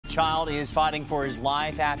Child is fighting for his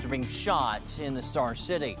life after being shot in the Star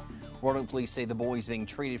City. Roanoke police say the boy is being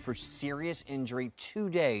treated for serious injury 2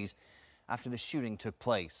 days after the shooting took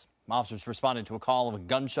place. Officers responded to a call of a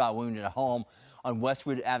gunshot wound at a home on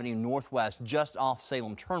Westwood Avenue Northwest just off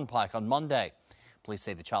Salem Turnpike on Monday. Police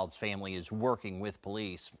say the child's family is working with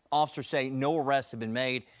police. Officers say no arrests have been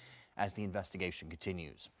made as the investigation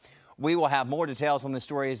continues. We will have more details on this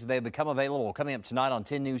story as they become available coming up tonight on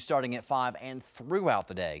 10 News starting at 5 and throughout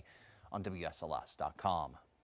the day on WSLS.com.